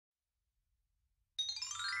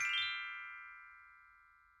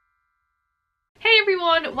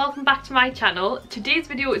everyone, welcome back to my channel. Today's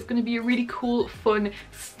video is going to be a really cool, fun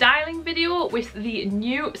styling video with the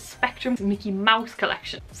new Spectrum Mickey Mouse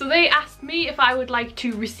collection. So they asked me if I would like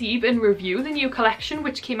to receive and review the new collection,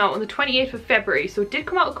 which came out on the 28th of February. So it did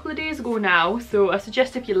come out a couple of days ago now. So I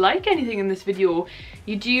suggest if you like anything in this video,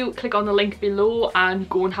 you do click on the link below and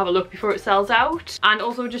go and have a look before it sells out. And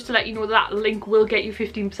also just to let you know that link will get you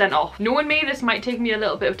 15% off. Knowing me, this might take me a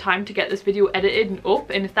little bit of time to get this video edited and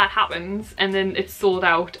up, and if that happens and then it's sold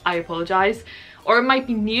out, I apologise. Or it might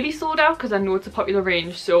be nearly sold out because I know it's a popular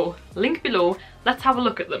range, so link below. Let's have a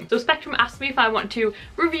look at them. So Spectrum asked me if I want to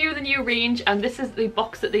review the new range, and this is the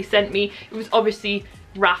box that they sent me. It was obviously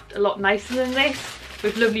wrapped a lot nicer than this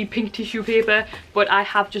with lovely pink tissue paper, but I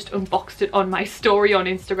have just unboxed it on my story on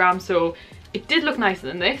Instagram, so it did look nicer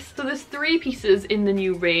than this. So there's 3 pieces in the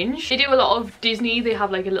new range. They do a lot of Disney. They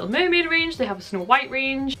have like a Little Mermaid range, they have a Snow White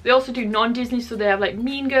range. They also do non-Disney, so they have like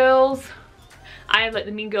Mean Girls. I have like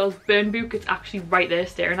the Mean Girls burn book. It's actually right there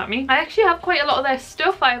staring at me. I actually have quite a lot of their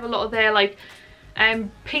stuff. I have a lot of their like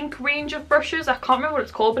pink range of brushes. I can't remember what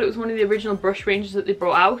it's called, but it was one of the original brush ranges that they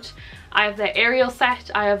brought out. I have their Ariel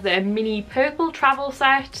set, I have their mini purple travel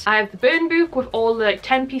set, I have the burn book with all the like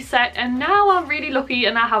 10-piece set, and now I'm really lucky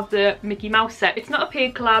and I have the Mickey Mouse set. It's not a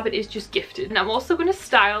paid collab, it is just gifted. And I'm also going to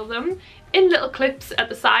style them in little clips at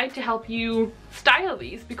the side to help you style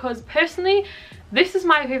these, because personally this is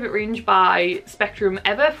my favourite range by Spectrum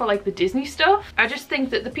ever for like the Disney stuff. I just think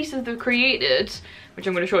that the pieces they've created, which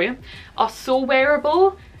I'm going to show you, are so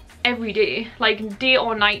wearable every day, like day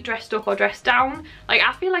or night, dressed up or dressed down. Like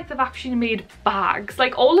I feel like they've actually made bags.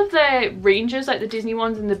 Like all of their ranges, like the Disney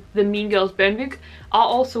ones and the Mean Girls burn book, are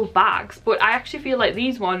also bags, but I actually feel like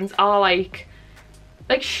these ones are like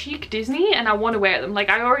chic Disney, and I want to wear them. Like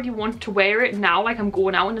I already want to wear it now, like I'm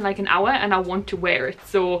going out in like an hour and I want to wear it.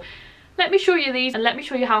 So let me show you these and let me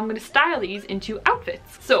show you how I'm going to style these into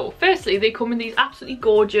outfits. So firstly, they come in these absolutely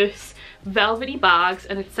gorgeous velvety bags,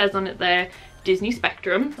 and it says on it there Disney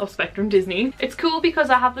Spectrum, or Spectrum Disney. It's cool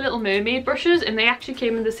because I have the Little Mermaid brushes and they actually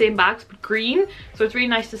came in the same bags but green, so it's really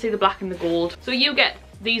nice to see the black and the gold. So you get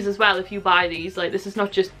these as well if you buy these. Like this is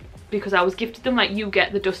not just because I was gifted them, like you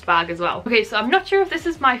get the dust bag as well. Okay, so I'm not sure if this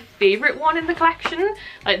is my favourite one in the collection.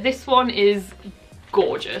 Like this one is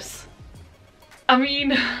gorgeous. I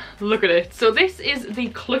mean, look at it. So this is the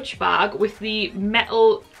clutch bag with the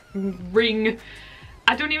metal ring.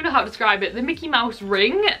 I don't even know how to describe it. The Mickey Mouse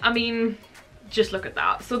ring. I mean, just look at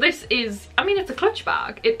that. So this is, I mean, it's a clutch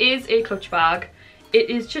bag. It is a clutch bag. It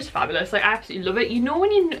is just fabulous. Like I absolutely love it. You know,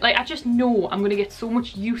 when you like, I just know I'm gonna get so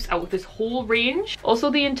much use out of this whole range. Also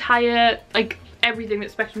the entire, like everything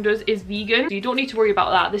that Spectrum does is vegan, so you don't need to worry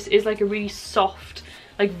about that. This is like a really soft,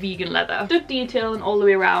 like vegan leather. Stud detailing all the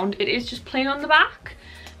way around. It is just plain on the back,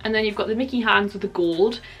 and then you've got the Mickey hands with the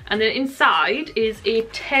gold, and then inside is a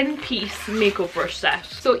 10-piece makeup brush set.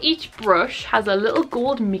 So each brush has a little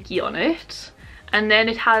gold Mickey on it, and then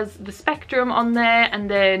it has the Spectrum on there, and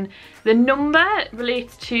then the number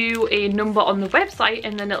relates to a number on the website,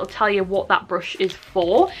 and then it'll tell you what that brush is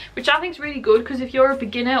for, which I think is really good, because if you're a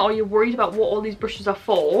beginner or you're worried about what all these brushes are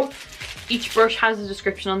for, each brush has a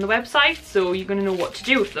description on the website, so you're going to know what to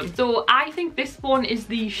do with them. So I think this one is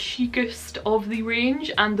the chicest of the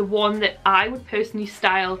range, and the one that I would personally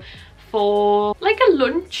style for like a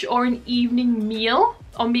lunch or an evening meal,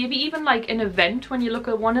 or maybe even like an event when you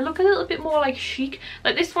want to look a little bit more like chic.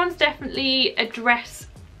 Like this one's definitely a dress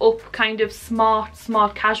up kind of smart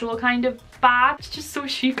casual kind of bag. It's just so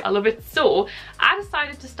chic, I love it. So I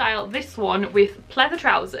decided to style this one with pleather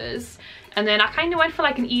trousers, and then I kind of went for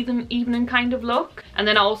like an evening kind of look, and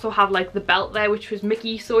then I also have like the belt there, which was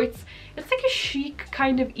Mickey. So it's like a chic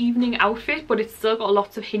kind of evening outfit, but it's still got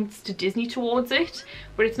lots of hints to Disney towards it,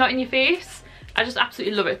 but it's not in your face. I just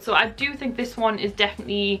absolutely love it. So I do think this one is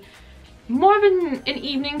definitely more of an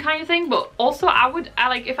evening kind of thing, but also I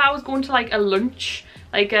like if I was going to like a lunch,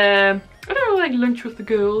 like I don't know, like lunch with the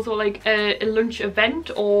girls, or like a lunch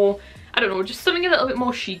event, or I don't know, just something a little bit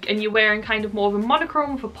more chic, and you're wearing kind of more of a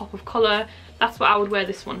monochrome with a pop of colour, that's what I would wear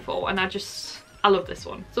this one for, and I love this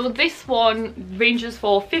one. So this one ranges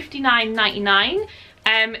for $59.99.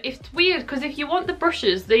 It's weird because if you want the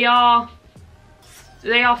brushes, they are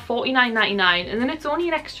 $49.99, and then it's only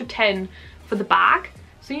an extra $10 for the bag,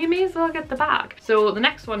 so you may as well get the bag. So the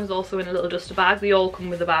next one is also in a little duster bag. They all come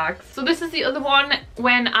with the bags. So this is the other one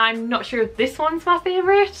when I'm not sure if this one's my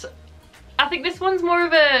favourite. I think this one's more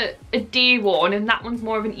of a day one, and that one's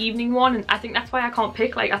more of an evening one, and I think that's why I can't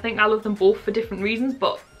pick. Like I think I love them both for different reasons,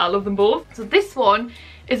 but I love them both. So this one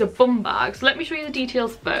is a bum bag. So let me show you the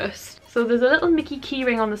details first. So there's a little Mickey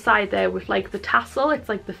keyring on the side there with like the tassel, it's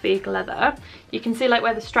like the fake leather. You can see like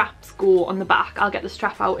where the straps go on the back. I'll get the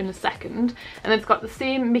strap out in a second. And it's got the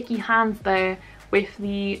same Mickey hands there with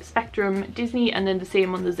the Spectrum Disney, and then the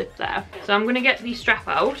same on the zip there. So I'm gonna get the strap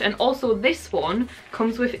out, and also this one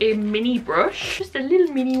comes with a mini brush, just a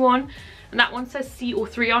little mini one. And that one says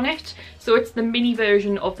CO3 on it, so it's the mini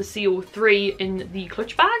version of the CO3 in the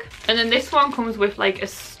clutch bag. And then this one comes with like a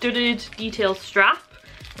studded detail strap,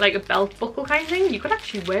 like a belt buckle kind of thing. You could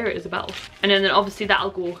actually wear it as a belt. And then obviously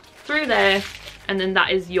that'll go through there, and then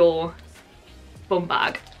that is your bum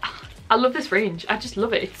bag. I love this range, I just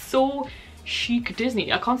love it. It's so chic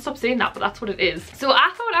Disney. I can't stop saying that, but that's what it is. So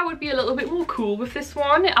I thought I would be a little bit more cool with this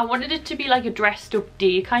one. I wanted it to be like a dressed up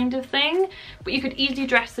day kind of thing, but you could easily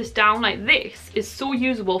dress this down. Like, this is so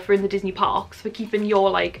usable for in the Disney parks, for keeping your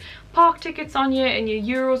like park tickets on you and your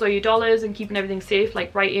euros or your dollars, and keeping everything safe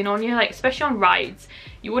like right in on you, like especially on rides.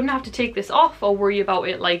 You wouldn't have to take this off or worry about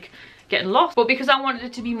it like getting lost. But because I wanted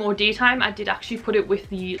it to be more daytime, I did actually put it with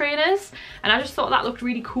the trainers, and I just thought that looked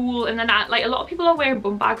really cool. And then like a lot of people are wearing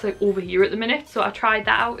bum bags like over here at the minute, so I tried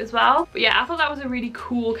that out as well. But yeah, I thought that was a really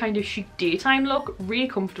cool kind of chic daytime look, really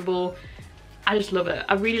comfortable. I just love it.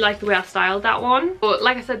 I really like the way I styled that one. But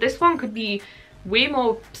like I said, this one could be way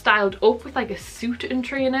more styled up with like a suit and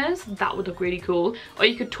trainers. That would look really cool. Or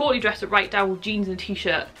you could totally dress it right down with jeans and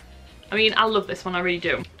t-shirt. I mean, I love this one, I really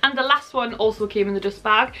do. And the last one also came in the dust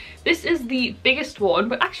bag. This is the biggest one,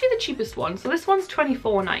 but actually the cheapest one. So this one's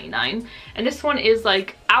 $24.99, and this one is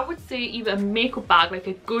like, I would say either a makeup bag, like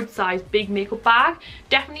a good size big makeup bag.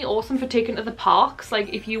 Definitely awesome for taking to the parks.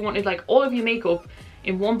 Like if you wanted like all of your makeup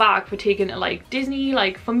in one bag for taking to like Disney.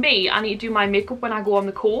 Like for me, I need to do my makeup when I go on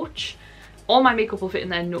the coach. All my makeup will fit in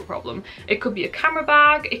there, no problem. It could be a camera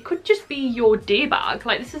bag, it could just be your day bag.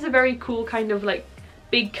 Like this is a very cool kind of like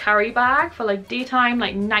big carry bag for like daytime,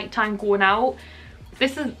 like nighttime going out.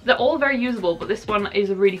 They're all very usable, but this one is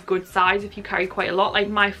a really good size if you carry quite a lot. Like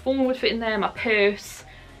my phone would fit in there, my purse.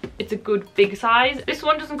 It's a good big size. This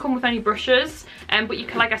one doesn't come with any brushes, but you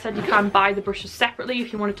can, like I said, you can buy the brushes separately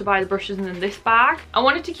if you wanted to buy the brushes and then this bag. I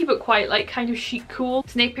wanted to keep it quite like kind of chic cool.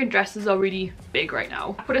 Snake print dresses are really big right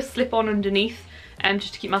now. I put a slip on underneath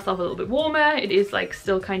just to keep myself a little bit warmer. It is like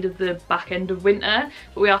still kind of the back end of winter,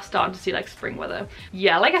 but we are starting to see like spring weather.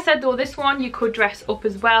 Yeah, like I said though, this one you could dress up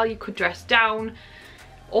as well, you could dress down.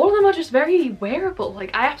 All of them are just very wearable.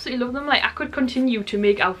 Like I absolutely love them. Like I could continue to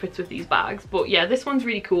make outfits with these bags, but yeah, this one's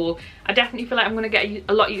really cool. I definitely feel like I'm going to get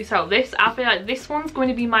a lot of use out of this. I feel like this one's going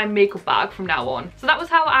to be my makeup bag from now on. So that was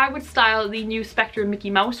how I would style the new Spectrum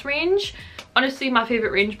Mickey Mouse range. Honestly, my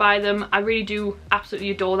favourite range by them. I really do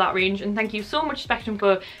absolutely adore that range, and thank you so much Spectrum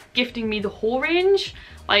for gifting me the whole range.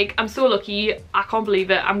 Like I'm so lucky, I can't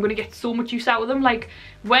believe it. I'm gonna get so much use out of them. Like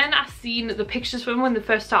when I seen the pictures from them when they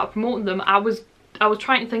first started promoting them, I was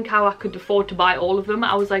trying to think how I could afford to buy all of them.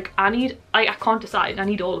 I was like, I can't decide, I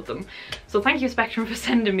need all of them. So thank you Spectrum for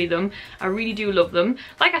sending me them. I really do love them.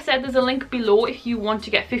 Like I said, there's a link below if you want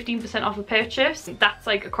to get 15% off a purchase. That's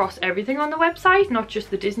like across everything on the website, not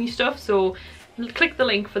just the Disney stuff. So click the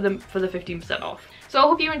link for the 15% off. So I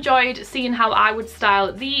hope you enjoyed seeing how I would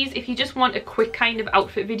style these. If you just want a quick kind of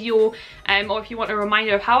outfit video, or if you want a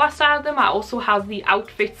reminder of how I styled them, I also have the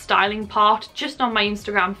outfit styling part just on my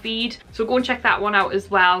Instagram feed. So go and check that one out as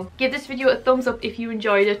well. Give this video a thumbs up if you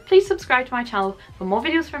enjoyed it. Please subscribe to my channel for more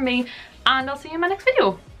videos from me, and I'll see you in my next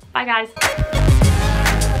video. Bye guys.